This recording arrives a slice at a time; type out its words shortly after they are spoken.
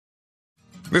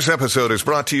This episode is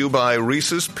brought to you by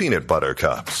Reese's Peanut Butter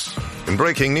Cups. In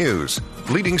breaking news,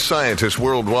 leading scientists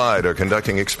worldwide are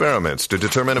conducting experiments to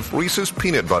determine if Reese's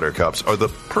Peanut Butter Cups are the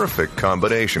perfect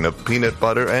combination of peanut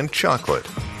butter and chocolate.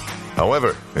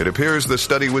 However, it appears the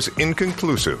study was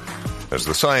inconclusive, as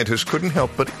the scientists couldn't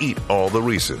help but eat all the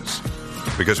Reese's.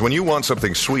 Because when you want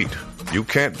something sweet, you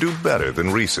can't do better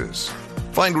than Reese's.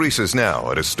 Find Reese's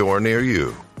now at a store near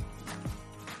you.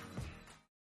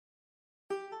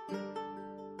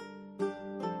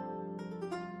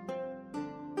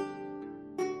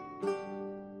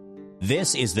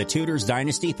 This is the Tudors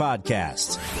Dynasty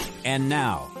Podcast. And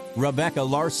now, Rebecca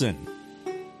Larson.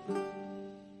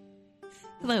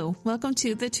 Hello, welcome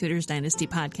to the Tudors Dynasty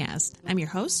Podcast. I'm your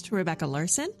host, Rebecca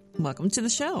Larson. Welcome to the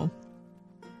show.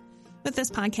 With this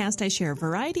podcast, I share a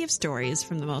variety of stories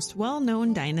from the most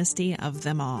well-known dynasty of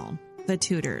them all, the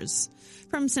Tudors.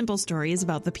 From simple stories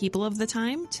about the people of the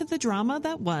time to the drama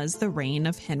that was the reign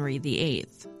of Henry VIII.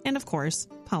 And of course,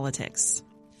 politics.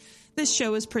 This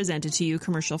show is presented to you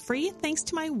commercial-free thanks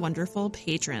to my wonderful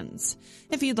patrons.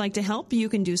 If you'd like to help, you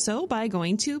can do so by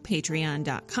going to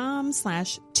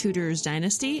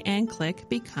patreon.com/TudorsDynasty and click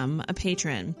Become a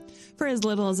Patron. For as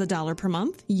little as $1 per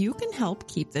month, you can help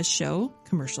keep this show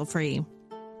commercial-free.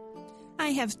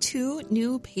 I have 2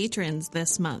 new patrons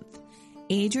this month,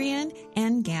 Adrian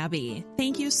and Gabby.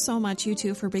 Thank you so much, you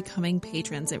two, for becoming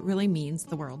patrons. It really means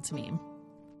the world to me.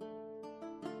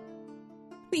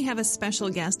 We have a special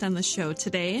guest on the show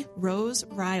today, Rose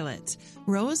Rylett.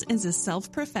 Rose is a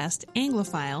self-professed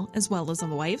Anglophile as well as a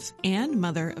wife and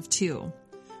mother of 2.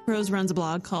 Rose runs a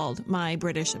blog called My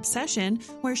British Obsession,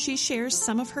 where she shares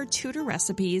some of her Tudor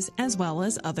recipes as well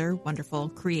as other wonderful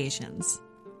creations.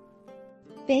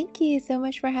 Thank you so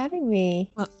much for having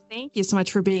me. Well, thank you so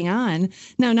much for being on.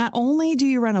 Now, not only do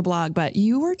you run a blog, but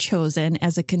you were chosen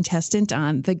as a contestant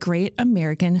on the Great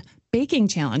American Baking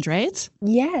Challenge, right?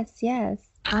 Yes.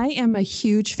 I am a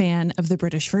huge fan of the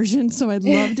British version, so I'd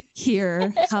love to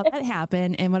hear how that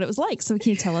happened and what it was like. So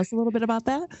can you tell us a little bit about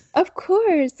that? Of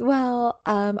course. Well,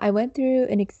 I went through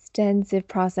an extensive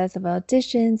process of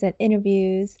auditions and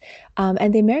interviews,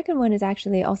 and the American one is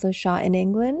actually also shot in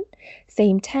England.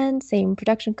 Same tent, same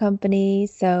production company.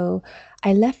 So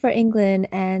I left for England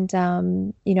and,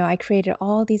 I created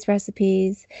all these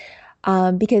recipes.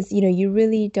 Because, you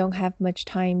really don't have much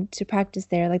time to practice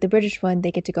there. Like the British one,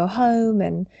 they get to go home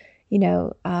and,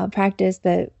 practice,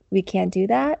 but we can't do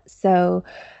that. So,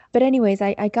 but anyways,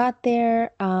 I got there,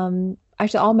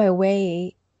 actually on my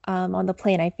way, on the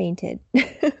plane, I fainted.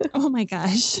 Oh my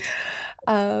gosh.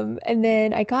 And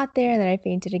then I got there and then I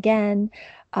fainted again.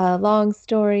 Long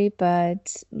story,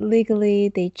 but legally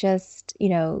they just,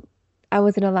 I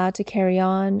wasn't allowed to carry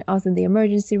on. I was in the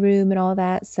emergency room and all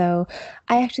that. So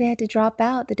I actually had to drop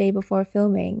out the day before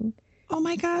filming. Oh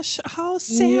my gosh, how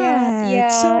sad. Yeah.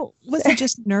 So was it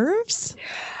just nerves?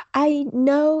 I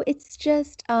know it's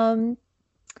just,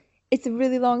 it's a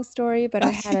really long story, but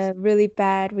I had a really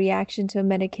bad reaction to a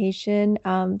medication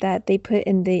that they put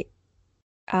in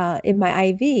in my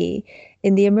IV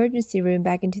in the emergency room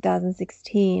back in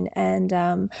 2016.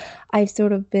 And I've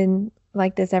sort of been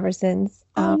like this ever since.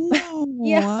 Oh no.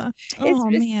 Yeah.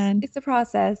 Man. It's a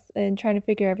process and trying to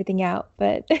figure everything out.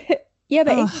 But yeah,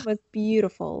 but England was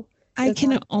beautiful. I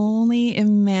can only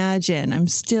imagine. I'm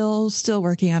still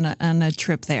working on a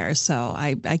trip there. So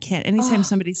I can't, anytime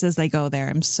somebody says they go there,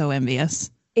 I'm so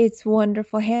envious. It's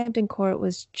wonderful. Hampton Court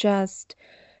was just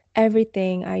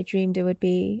everything I dreamed it would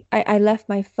be. I left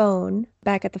my phone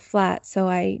back at the flat, so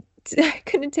I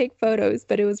couldn't take photos,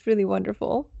 but it was really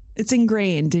wonderful. It's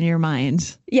ingrained in your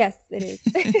mind. Yes, it is.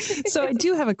 So I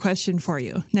do have a question for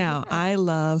you. Now, I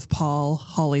love Paul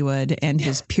Hollywood and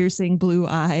his piercing blue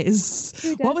eyes.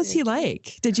 What was he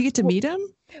like? Did you get to meet him?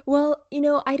 Well,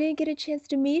 I didn't get a chance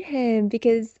to meet him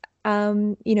because,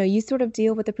 you sort of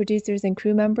deal with the producers and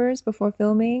crew members before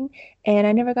filming. And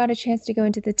I never got a chance to go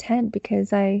into the tent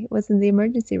because I was in the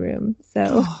emergency room.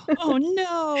 So, oh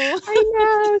no, I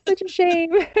know, such a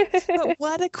shame. But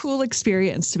what a cool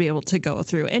experience to be able to go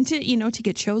through and to, to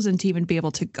get chosen to even be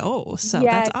able to go. So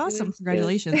yeah, that's awesome.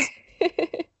 Congratulations.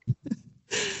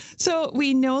 So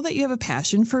we know that you have a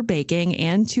passion for baking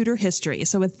and Tudor history.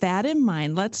 So with that in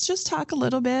mind, let's just talk a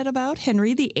little bit about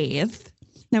Henry VIII.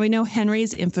 Now, we know Henry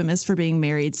is infamous for being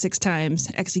married 6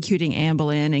 times, executing Anne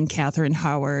Boleyn and Catherine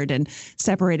Howard, and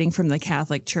separating from the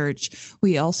Catholic Church.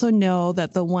 We also know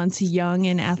that the once young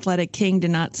and athletic king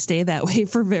did not stay that way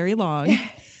for very long.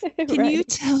 Can you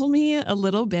tell me a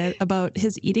little bit about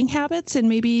his eating habits and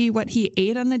maybe what he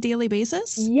ate on a daily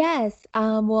basis? Yes.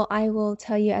 Well, I will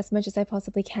tell you as much as I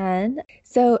possibly can.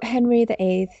 So Henry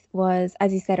VIII was,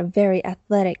 as you said, a very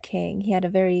athletic king. He had a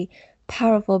very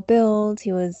powerful build.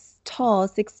 He was tall,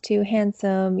 6'2",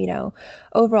 handsome,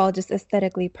 overall just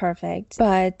aesthetically perfect.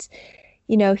 But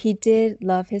he did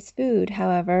love his food,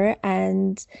 however,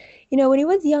 and when he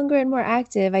was younger and more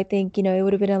active, I think, it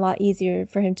would have been a lot easier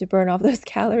for him to burn off those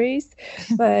calories.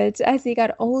 But as he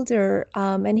got older,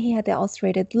 and he had the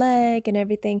ulcerated leg and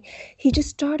everything, he just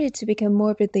started to become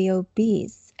morbidly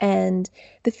obese. And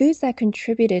the foods that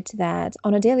contributed to that,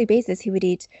 on a daily basis, he would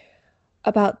eat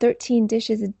about 13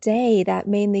 dishes a day that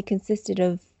mainly consisted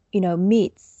of,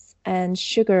 meats and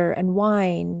sugar and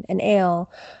wine and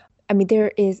ale. I mean,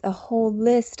 there is a whole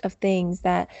list of things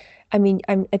that, I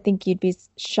think you'd be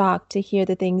shocked to hear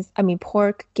the things. I mean,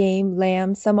 pork, game,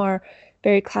 lamb, some are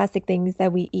very classic things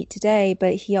that we eat today,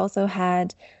 but he also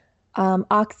had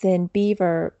oxen,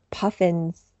 beaver,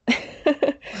 puffins,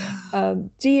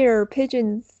 deer,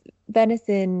 pigeons,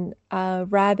 venison,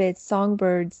 rabbits,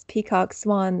 songbirds, peacocks,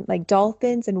 swan, like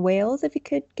dolphins and whales, if he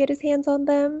could get his hands on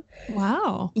them.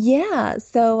 Wow. Yeah.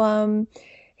 So,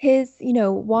 his,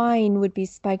 wine would be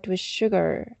spiked with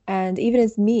sugar, and even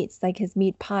his meats, like his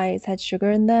meat pies, had sugar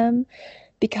in them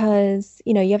because,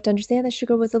 you have to understand that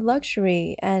sugar was a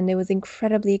luxury and it was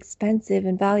incredibly expensive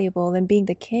and valuable. And being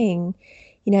the king,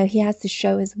 he has to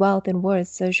show his wealth and worth.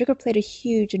 So sugar played a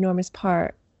huge, enormous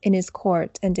part in his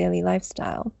court and daily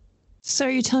lifestyle. So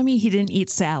you're telling me he didn't eat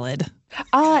salad?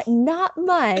 Not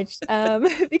much,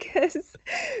 because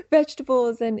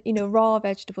vegetables and, raw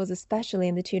vegetables, especially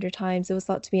in the Tudor times, it was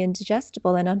thought to be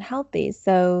indigestible and unhealthy.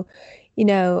 So,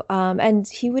 and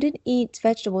he wouldn't eat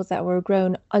vegetables that were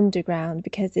grown underground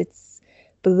because it's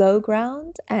below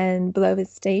ground and below his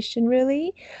station,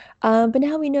 really. But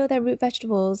now we know that root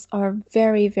vegetables are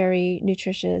very, very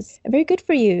nutritious and very good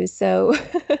for you. So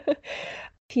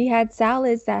he had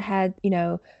salads that had,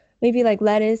 maybe like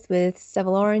lettuce with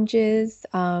several oranges.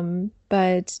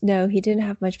 But no, he didn't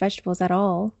have much vegetables at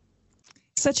all.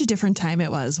 Such a different time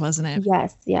it was, wasn't it?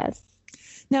 Yes, yes.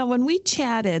 Now, when we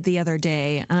chatted the other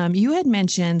day, you had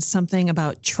mentioned something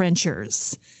about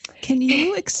trenchers. Can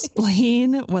you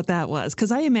explain what that was?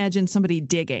 Because I imagine somebody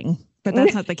digging, but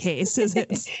that's not the case, is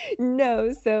it?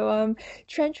 No. So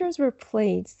trenchers were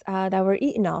plates that were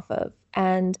eaten off of.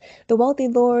 And the wealthy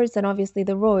lords and obviously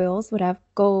the royals would have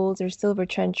gold or silver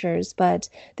trenchers, but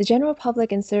the general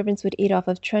public and servants would eat off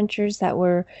of trenchers that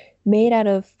were made out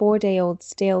of 4-day-old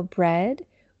stale bread,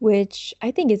 which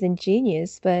I think is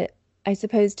ingenious, but I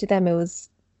suppose to them it was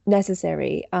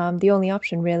necessary, the only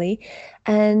option really.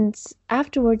 And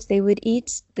afterwards they would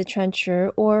eat the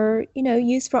trencher or,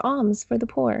 use for alms for the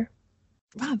poor.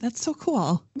 Wow, that's so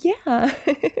cool. Yeah.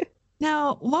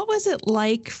 Now, what was it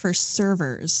like for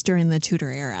servers during the Tudor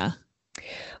era?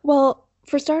 Well,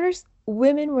 for starters,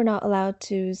 women were not allowed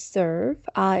to serve.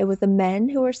 It was the men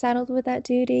who were saddled with that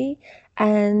duty.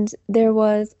 And there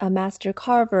was a master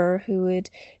carver who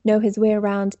would know his way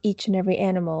around each and every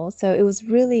animal. So it was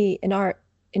really an art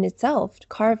in itself,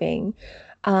 carving.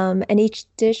 And each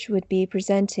dish would be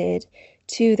presented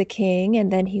to the king,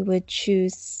 and then he would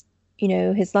choose,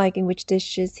 his liking, which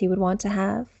dishes he would want to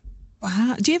have.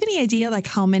 Wow. Do you have any idea like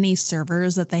how many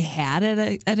servers that they had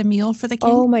at a meal for the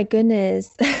king? Oh my goodness.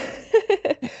 I'm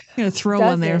going to throw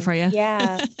one there for you.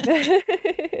 Yeah.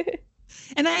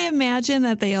 And I imagine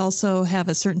that they also have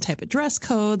a certain type of dress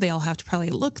code. They all have to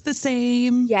probably look the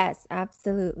same. Yes,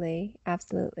 absolutely.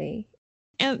 Absolutely.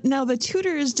 And now the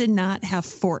Tudors did not have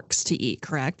forks to eat,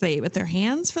 correct? They ate with their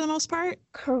hands for the most part?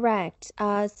 Correct.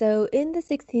 So in the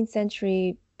 16th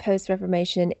century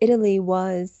post-Reformation, Italy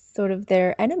was sort of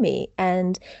their enemy.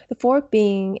 And the fork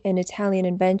being an Italian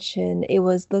invention, it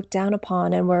was looked down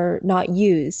upon and were not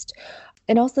used.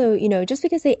 And also, just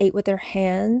because they ate with their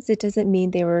hands, it doesn't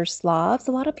mean they were Slavs.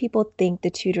 A lot of people think the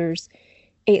Tudors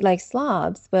ate like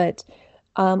Slavs, but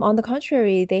on the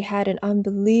contrary, they had an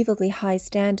unbelievably high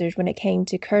standard when it came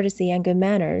to courtesy and good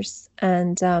manners.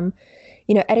 And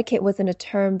etiquette wasn't a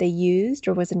term they used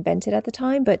or was invented at the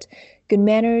time, but good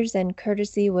manners and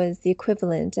courtesy was the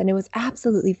equivalent, and it was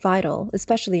absolutely vital,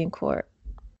 especially in court.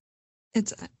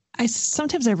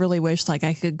 Sometimes I really wish like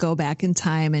I could go back in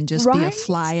time and just be a Right?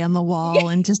 fly on the wall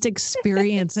and just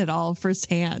experience it all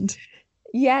firsthand.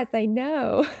 Yes, I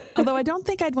know. Although I don't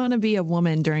think I'd want to be a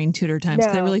woman during Tudor times,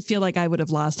 'cause I No. really feel like I would have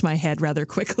lost my head rather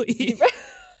quickly.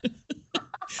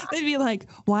 They'd be like,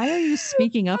 why are you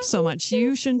speaking up so much?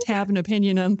 You shouldn't have an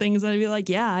opinion on things. I'd be like,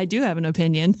 yeah, I do have an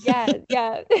opinion. Yeah,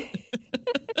 yeah.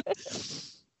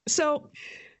 So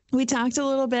we talked a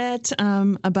little bit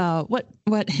about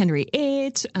what Henry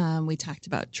ate. We talked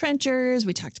about trenchers.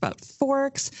 We talked about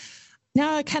forks.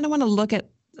 Now I kind of want to look at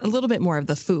a little bit more of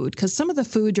the food, because some of the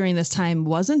food during this time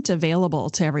wasn't available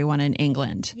to everyone in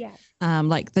England. Yes.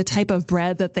 like the type of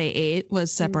bread that they ate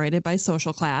was separated by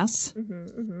social class.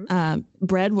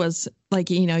 Bread was, like,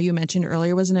 you mentioned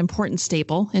earlier, was an important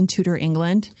staple in Tudor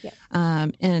England. Yeah.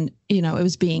 And, it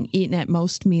was being eaten at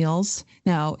most meals.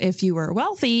 Now, if you were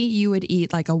wealthy, you would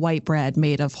eat like a white bread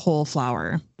made of whole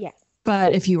flour. Yes.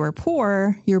 But if you were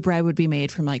poor, your bread would be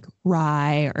made from like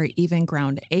rye or even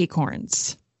ground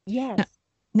acorns. Yes.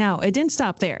 Now, it didn't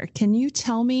stop there. Can you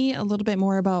tell me a little bit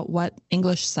more about what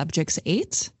English subjects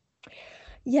ate?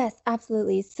 Yes,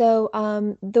 absolutely. So,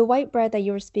 the white bread that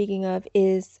you were speaking of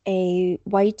is a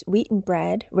white wheaten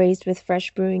bread raised with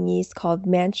fresh brewing yeast called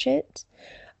manchet.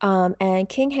 And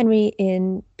King Henry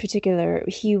in particular,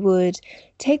 he would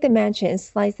take the manchet and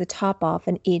slice the top off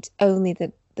and eat only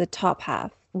the top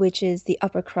half, which is the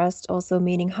upper crust, also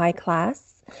meaning high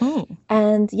class. Oh,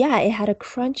 And yeah, it had a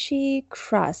crunchy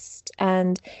crust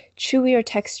and chewier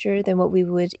texture than what we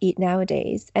would eat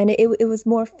nowadays. And it was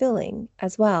more filling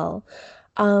as well.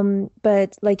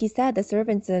 But like you said, the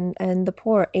servants and the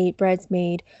poor ate breads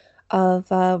made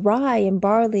of rye and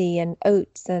barley and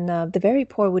oats. And the very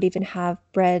poor would even have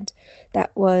bread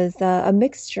that was a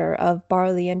mixture of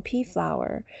barley and pea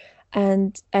flour.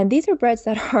 And these are breads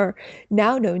that are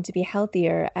now known to be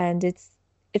healthier. And it's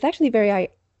actually very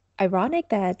ironic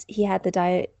that he had the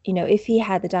diet, if he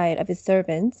had the diet of his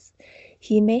servants,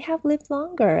 he may have lived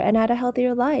longer and had a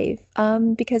healthier life,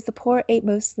 because the poor ate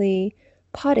mostly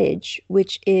pottage,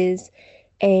 which is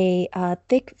a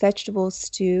thick vegetable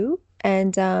stew,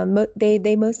 and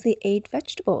they mostly ate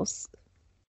vegetables.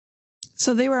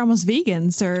 so they were almost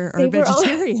vegans or They were all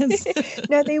vegetarians.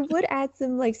 Now they would add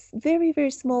some like very,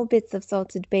 very small bits of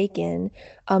salted bacon.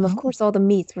 Of Oh, course, all the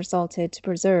meats were salted to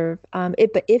preserve.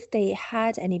 But if they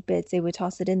had any bits, they would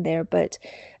toss it in there. But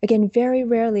again, very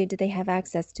rarely did they have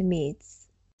access to meats.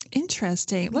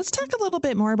 interesting. Let's talk a little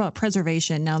bit more about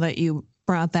preservation now that you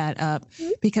brought that up,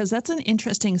 Mhm. because that's an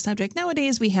interesting subject.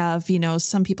 Nowadays, we have,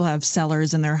 some people have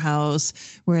cellars in their house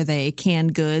where they can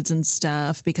goods and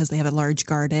stuff because they have a large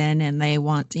garden and they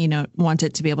want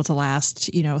it to be able to last,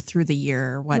 through the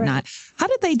year or Right. whatnot. How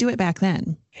did they do it back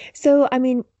then? So, I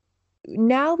mean,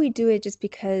 now we do it just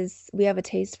because we have a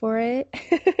taste for it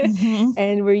Hmm.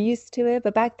 and we're used to it.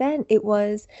 But back then it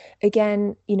was,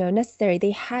 again, necessary.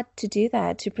 They had to do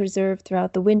that to preserve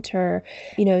throughout the winter,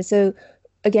 so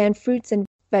again, fruits and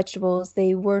vegetables,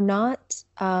 they were not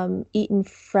eaten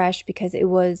fresh because it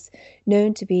was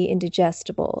known to be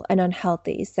indigestible and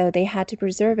unhealthy. So they had to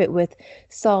preserve it with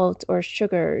salt or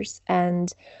sugars.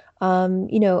 And,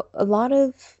 a lot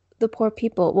of the poor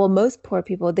people, well, most poor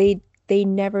people, they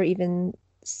never even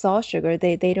saw sugar.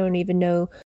 They don't even know,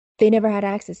 they never had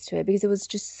access to it because it was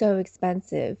just so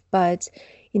expensive. But,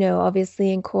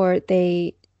 obviously in court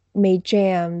they made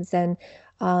jams and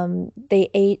they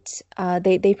ate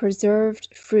they preserved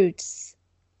fruits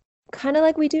kind of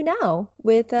like we do now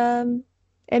with and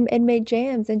made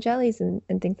jams and jellies and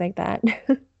things like that.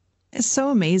 It's so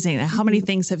amazing how many Mhm.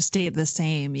 things have stayed the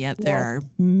same, yet there Yes. are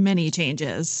many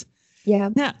changes. Yeah.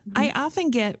 Now, I Mhm. often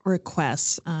get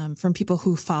requests from people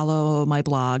who follow my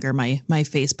blog or my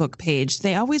Facebook page.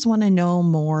 They always want to know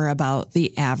more about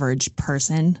the average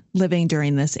person living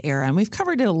during this era, and we've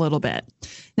covered it a little bit.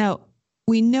 Now,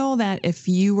 we know that if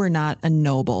you were not a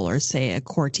noble or, say, a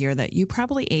courtier, that you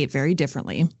probably ate very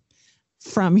differently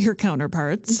from your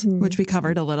counterparts, which Mhm. we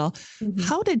covered a little. Mhm.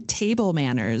 How did table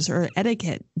manners or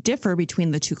etiquette differ between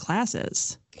the two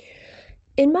classes?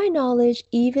 In my knowledge,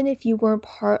 even if you weren't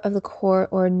part of the court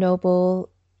or a noble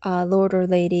lord or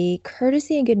lady,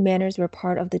 courtesy and good manners were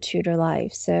part of the Tudor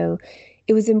life. So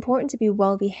it was important to be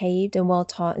well behaved and well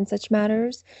taught in such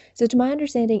matters. So, to my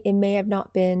understanding, it may have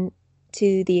not been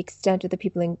to the extent of the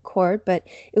people in court, but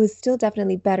it was still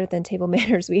definitely better than table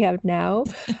manners we have now.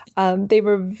 They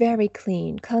were very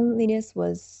clean. Cleanliness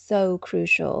was so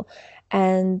crucial.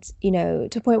 And, to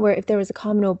a point where if there was a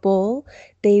communal bowl,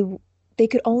 they they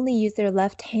could only use their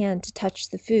left hand to touch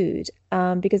the food,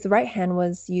 because the right hand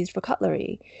was used for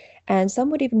cutlery. And some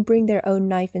would even bring their own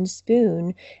knife and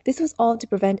spoon. This was all to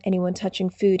prevent anyone touching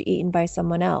food eaten by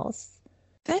someone else.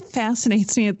 That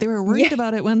fascinates me that they were worried Yeah,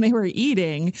 about it when they were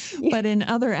eating, yeah, but in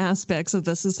other aspects of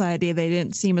the society, they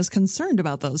didn't seem as concerned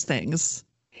about those things.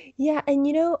 yeah. And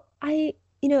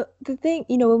the thing,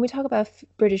 when we talk about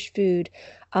British food,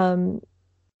 um,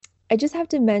 I just have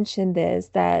to mention this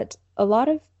that a lot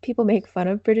of people make fun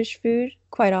of British food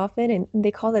quite often, and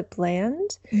they call it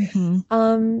bland. Hmm.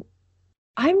 Um,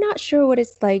 I'm not sure what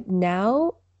it's like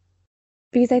now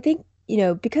because I think,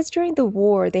 because during the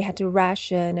war they had to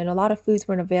ration and a lot of foods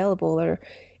weren't available or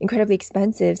incredibly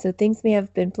expensive, so things may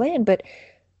have been bland. But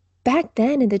back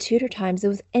then in the Tudor times, it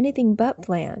was anything but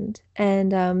bland.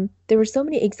 And there were so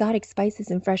many exotic spices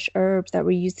and fresh herbs that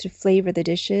were used to flavor the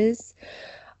dishes.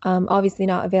 Obviously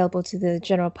not available to the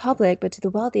general public, but to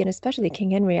the wealthy and especially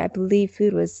King Henry, I believe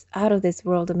food was out of this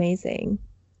world amazing.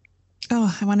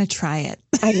 Oh, I want to try it.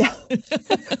 I know.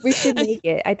 We should make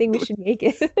it. I think we should make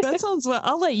it. That sounds well.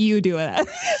 I'll let you do it.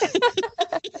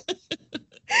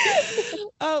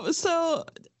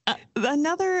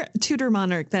 Another Tudor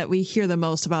monarch that we hear the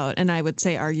most about, and I would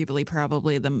say arguably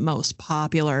probably the most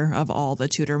popular of all the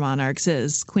Tudor monarchs,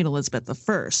 is Queen Elizabeth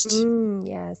I.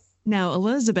 Yes. Now,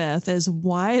 Elizabeth is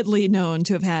widely known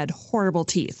to have had horrible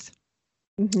teeth.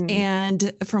 Mm-hmm.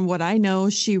 And from what I know,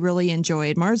 she really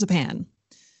enjoyed marzipan,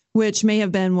 which may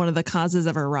have been one of the causes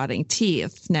of her rotting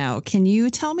teeth. Now, can you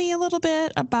tell me a little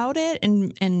bit about it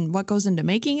and what goes into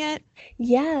making it?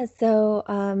 Yeah, so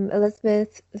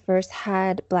Elizabeth first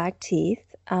had black teeth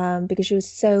because she was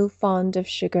so fond of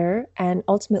sugar, and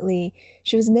ultimately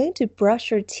she was known to brush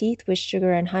her teeth with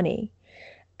sugar and honey.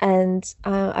 And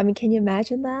I mean, can you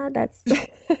imagine that? That's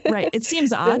right. It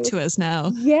seems odd to us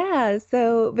now. Yeah.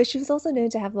 So, but she was also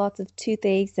known to have lots of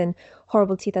toothaches and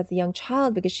horrible teeth as a young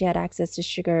child because she had access to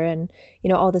sugar and,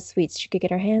 all the sweets she could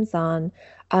get her hands on.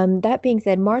 That being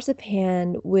said,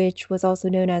 marzipan, which was also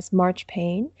known as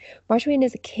marchpane, marchpane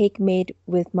is a cake made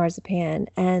with marzipan.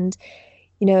 And,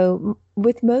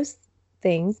 with most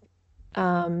things,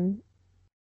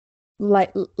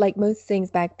 like most things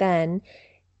back then,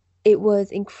 it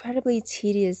was incredibly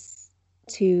tedious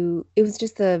it was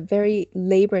just a very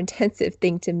labor intensive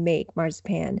thing to make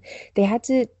marzipan. They had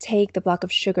to take the block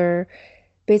of sugar,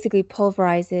 basically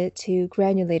pulverize it to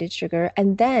granulated sugar,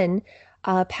 and then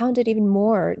pound it even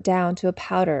more down to a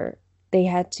powder. They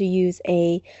had to use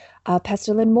a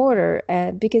pestle and mortar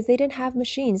because they didn't have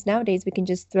machines. Nowadays, we can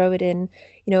just throw it in,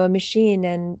 a machine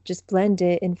and just blend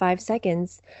it in 5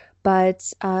 seconds.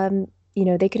 But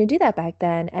they couldn't do that back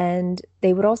then. And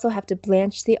they would also have to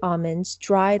blanch the almonds,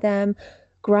 dry them,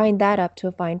 grind that up to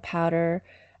a fine powder,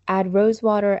 add rose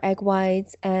water, egg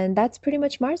whites, and that's pretty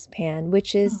much marzipan,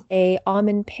 which is a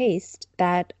almond paste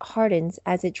that hardens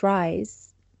as it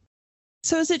dries.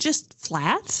 So is it just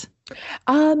flat?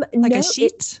 Like no, a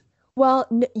sheet?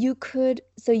 You could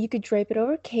drape it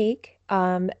over cake,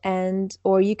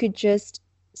 or you could just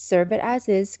serve it as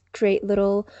is, create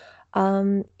little,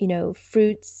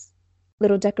 fruits,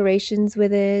 little decorations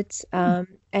with it.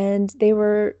 And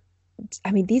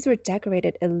these were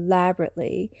decorated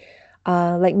elaborately,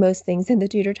 like most things in the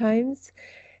Tudor times.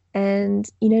 And,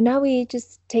 now we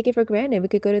just take it for granted. We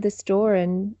could go to the store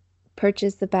and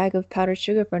purchase a bag of powdered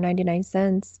sugar for 99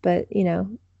 cents. But,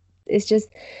 it's just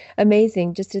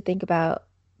amazing just to think about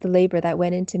the labor that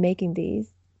went into making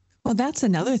these. Well, that's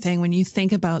another thing when you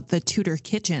think about the Tudor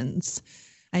kitchens.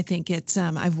 I think it's,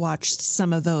 I've watched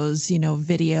some of those,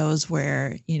 videos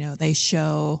where, they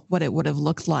show what it would have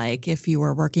looked like if you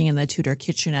were working in the Tudor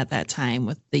kitchen at that time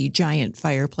with the giant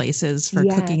fireplaces for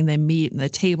cooking the meat and the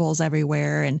tables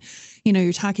everywhere. And,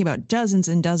 you're talking about dozens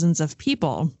and dozens of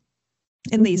people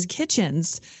in these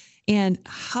kitchens, and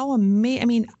how amazing. I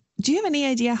mean, do you have any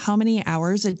idea how many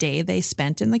hours a day they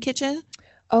spent in the kitchen?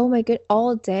 Oh my good,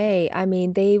 all day. I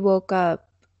mean, they woke up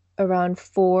around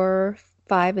 4,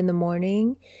 5 in the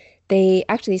morning. They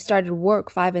actually started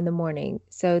work 5 in the morning.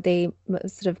 So they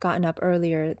must have gotten up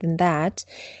earlier than that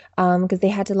because they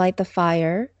had to light the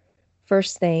fire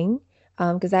first thing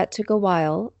because that took a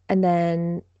while. And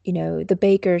then, the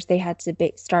bakers, they had to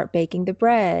start baking the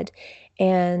bread.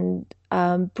 And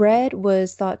bread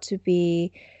was thought to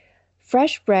be,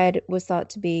 fresh bread was thought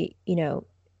to be,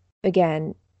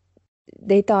 again,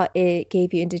 they thought it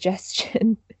gave you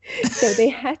indigestion. So they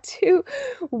had to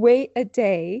wait a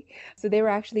day. So they were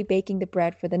actually baking the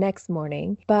bread for the next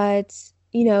morning. But,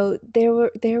 there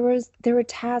were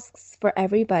tasks for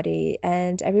everybody,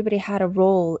 and everybody had a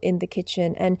role in the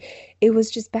kitchen, and it was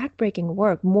just backbreaking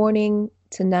work morning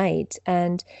to night.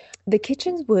 And the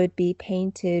kitchens would be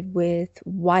painted with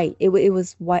white. It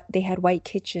was white. They had white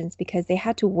kitchens because they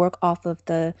had to work off of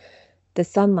the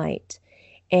sunlight.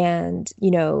 And,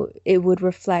 it would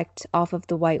reflect off of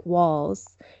the white walls.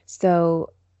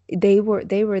 So they were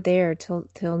there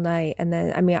till night. And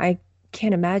then, I mean, I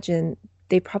can't imagine,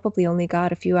 they probably only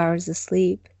got a few hours of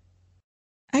sleep.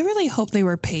 I really hope they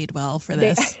were paid well for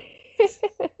this.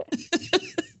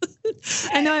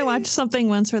 I know I watched something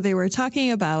once where they were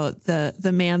talking about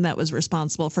the man that was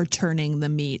responsible for turning the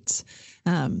meats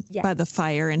by the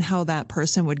fire, and how that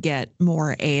person would get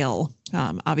more ale,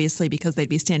 obviously because they'd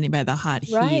be standing by the hot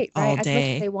heat all day. As much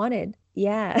as they wanted.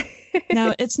 Yeah.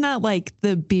 Now, it's not like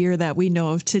the beer that we know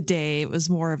of today. It was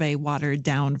more of a watered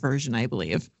down version, I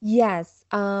believe. Yes.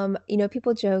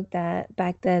 People joke that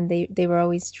back then they were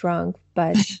always drunk,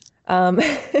 but um,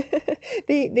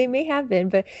 they may have been,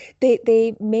 but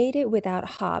they made it without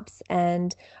hops,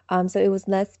 and so it was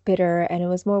less bitter and it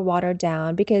was more watered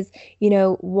down because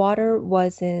water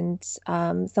wasn't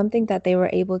something that they were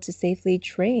able to safely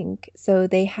drink, so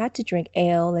they had to drink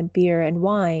ale and beer and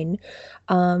wine,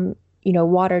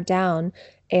 watered down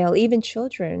ale. Even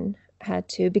children had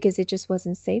to because it just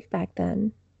wasn't safe back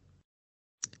then.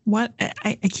 What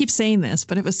I keep saying this,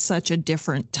 but it was such a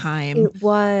different time. It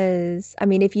was. I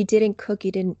mean, if you didn't cook,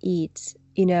 you didn't eat,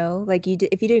 like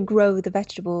if you didn't grow the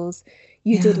vegetables,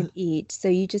 you didn't eat. So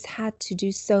you just had to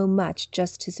do so much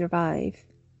just to survive.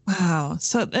 Wow.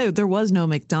 So there was no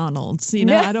McDonald's,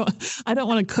 No. I don't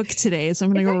want to cook today. So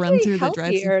I'm going to go run through the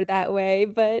drive-thru. Healthier that way,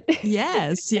 but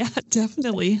yes. Yeah,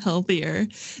 definitely healthier.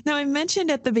 Now, I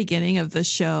mentioned at the beginning of the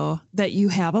show that you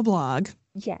have a blog.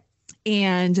 Yes.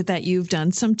 And that you've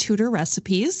done some Tudor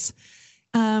recipes.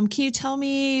 Can you tell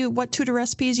me what Tudor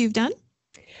recipes you've done?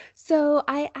 So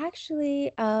I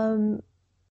actually,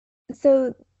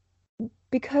 so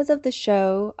because of the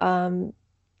show,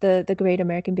 the Great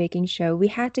American Baking Show, we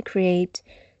had to create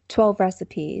 12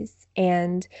 recipes.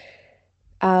 And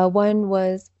one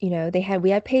was, we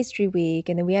had pastry week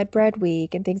and then we had bread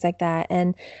week and things like that.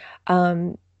 And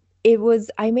I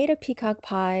made a peacock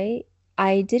pie.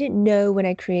 I didn't know when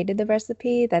I created the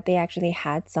recipe that they actually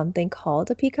had something called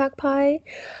a peacock pie.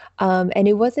 And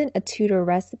it wasn't a Tudor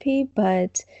recipe,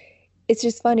 but it's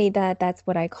just funny that that's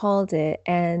what I called it.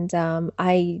 And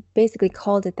I basically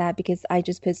called it that because I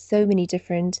just put so many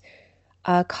different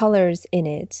colors in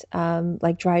it,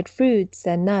 like dried fruits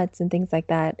and nuts and things like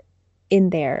that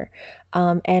in there.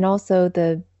 And also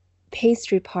the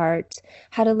pastry part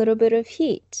had a little bit of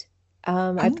heat.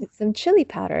 I put some chili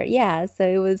powder. Yeah, so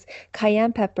it was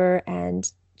cayenne pepper and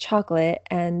chocolate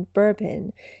and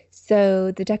bourbon.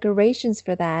 So the decorations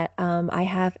for that, I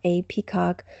have a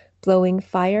peacock blowing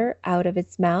fire out of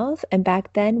its mouth. And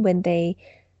back then,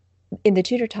 in the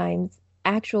Tudor times,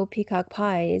 actual peacock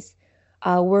pies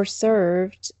were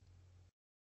served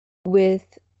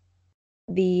with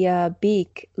the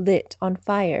beak lit on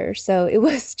fire. So it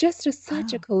was just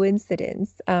such a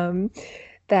coincidence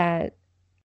that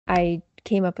I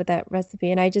came up with that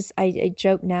recipe. And I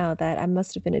joke now that I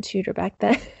must have been a Tudor back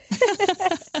then.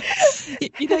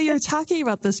 You're talking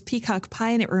about this peacock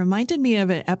pie, and it reminded me of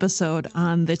an episode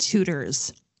on The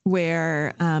Tudors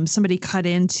where somebody cut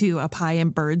into a pie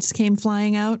and birds came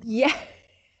flying out. Yeah.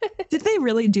 Did they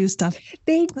really do stuff?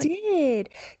 They did.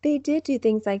 They did do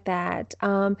things like that.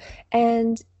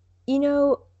 And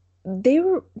they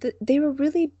were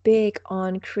really big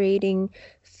on creating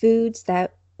foods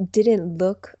that didn't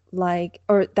look like,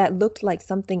 or that looked like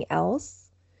something else.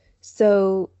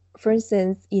 So, for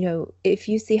instance, if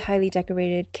you see highly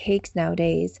decorated cakes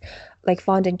nowadays, like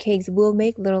fondant cakes, we'll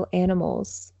make little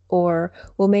animals, or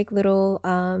we'll make little,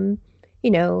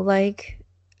 like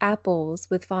apples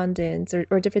with fondants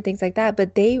or different things like that.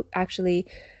 But they actually,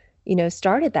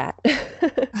 started that.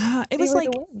 It was like,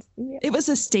 it was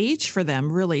a stage for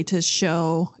them really to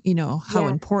show, how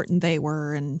important they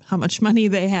were and how much money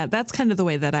they had. That's kind of the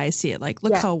way that I see it. Like,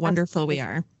 look how wonderful we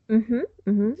are. Mm-hmm,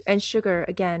 mm-hmm. And sugar,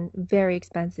 again, very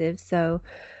expensive. So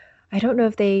I don't know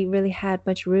if they really had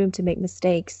much room to make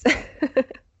mistakes.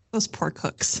 Those poor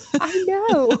cooks. I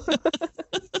know.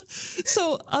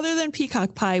 So other than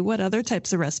peacock pie, what other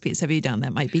types of recipes have you done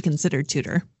that might be considered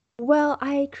Tudor? Well,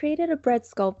 I created a bread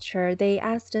sculpture. They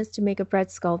asked us to make a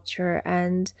bread sculpture,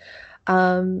 and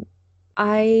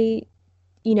I,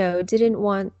 didn't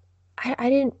want, I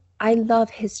didn't, I love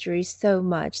history so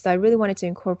much. So I really wanted to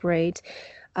incorporate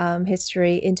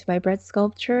history into my bread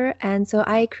sculpture. And so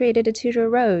I created a Tudor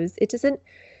rose. It doesn't,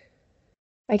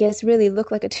 I guess, really look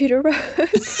like a Tudor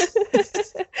rose,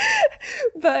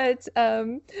 but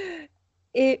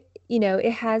it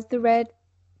has the red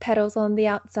petals on the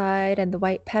outside and the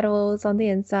white petals on the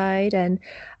inside, and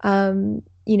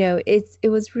it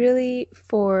was really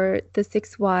for the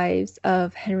 6 wives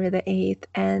of Henry VIII,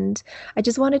 and I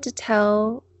just wanted to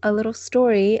tell a little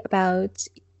story about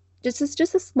just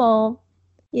a small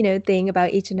thing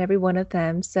about each and every one of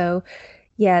them. So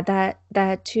yeah,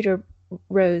 that Tudor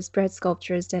rose bread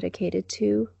sculpture is dedicated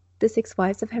to the 6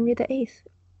 wives of Henry VIII.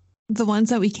 The ones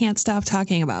that we can't stop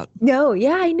talking about. No,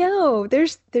 yeah, I know. They're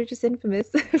just infamous.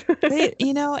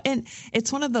 And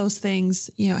it's one of those things,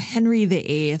 Henry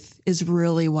VIII is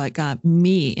really what got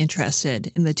me interested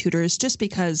in the Tudors, just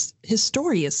because his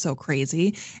story is so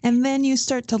crazy. And then you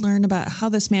start to learn about how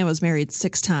this man was married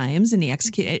 6 times and he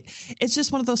executed. It's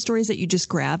just one of those stories that you just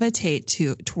gravitate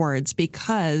towards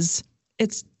because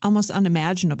it's almost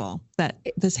unimaginable that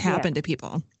this happened to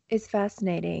people. is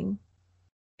fascinating,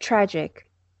 tragic,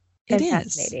 It and is.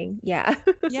 fascinating. Yeah.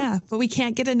 Yeah, but we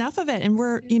can't get enough of it. And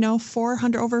we're,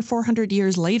 400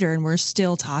 years later, and we're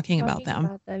still talking about Talking them.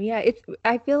 about them. Yeah,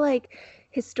 I feel like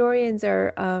historians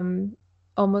are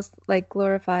almost like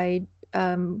glorified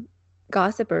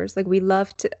gossipers. Like we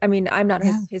love to, I mean, I'm not a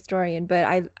Yeah. historian, but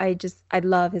I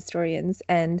love historians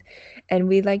and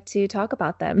we like to talk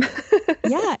about them.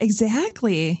 Yeah,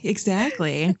 exactly.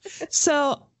 Exactly.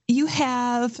 So you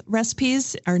have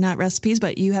recipes, or not recipes,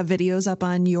 but you have videos up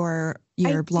on your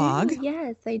I blog. do.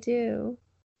 Yes, I do.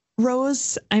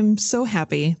 Rose, I'm so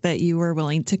happy that you were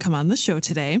willing to come on the show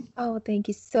today. Oh, thank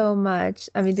you so much.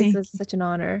 I mean, this Thank was such an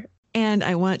honor. And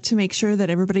I want to make sure that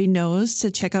everybody knows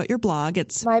to check out your blog.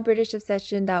 It's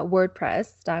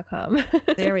mybritishobsession.wordpress.com.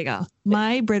 there we go.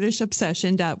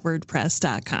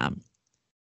 mybritishobsession.wordpress.com.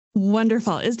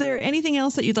 Wonderful. Is there anything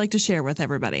else that you'd like to share with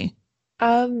everybody?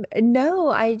 No,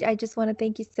 I just want to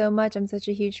thank you so much. I'm such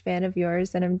a huge fan of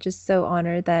yours, and I'm just so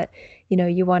honored that,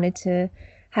 you wanted to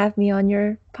have me on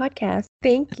your podcast.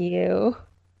 Thank you.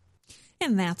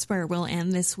 And that's where we'll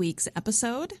end this week's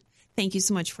episode. Thank you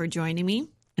so much for joining me.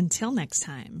 Until next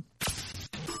time.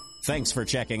 Thanks for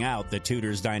checking out the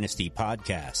Tudors Dynasty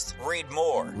podcast. Read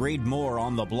more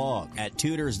on the blog at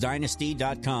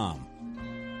tudorsdynasty.com.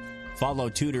 Follow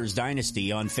Tudors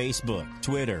Dynasty on Facebook,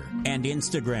 Twitter, and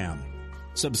Instagram.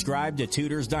 Subscribe to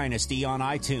Tudors Dynasty on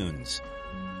iTunes.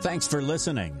 Thanks for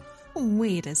listening.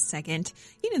 Wait a second.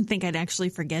 You didn't think I'd actually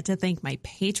forget to thank my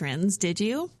patrons, did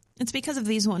you? It's because of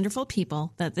these wonderful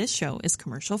people that this show is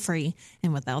commercial free,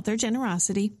 and without their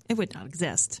generosity, it would not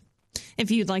exist. If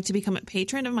you'd like to become a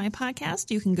patron of my podcast,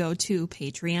 you can go to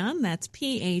Patreon. That's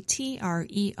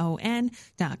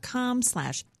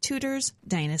patreon.com/Tudors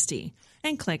Dynasty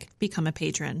and click Become a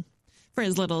Patron. For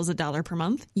as little as $1 per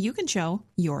month, you can show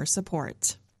your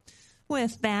support.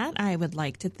 With that, I would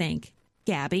like to thank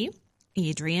Gabby,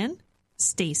 Adrian,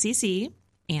 Stacy C,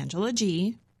 Angela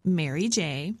G, Mary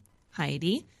J,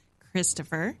 Heidi,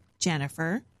 Christopher,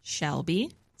 Jennifer,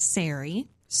 Shelby, Sari,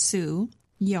 Sue,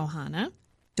 Johanna,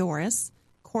 Doris,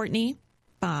 Courtney,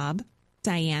 Bob,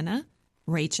 Diana,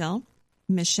 Rachel,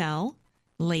 Michelle,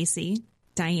 Lacey,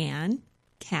 Diane,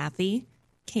 Kathy,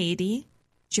 Katie,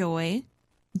 Joy,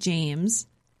 James,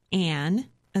 Anne,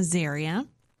 Azaria,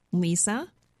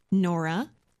 Lisa, Nora,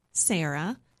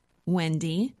 Sarah,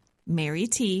 Wendy, Mary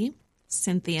T,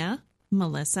 Cynthia,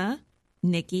 Melissa,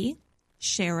 Nikki,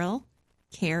 Cheryl,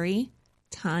 Carrie,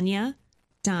 Tanya,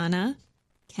 Donna,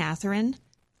 Catherine,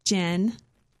 Jen,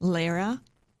 Lara,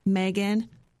 Megan,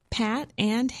 Pat,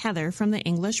 and Heather from the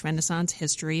English Renaissance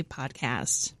History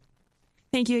Podcast.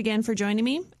 Thank you again for joining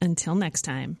me. Until next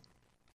time.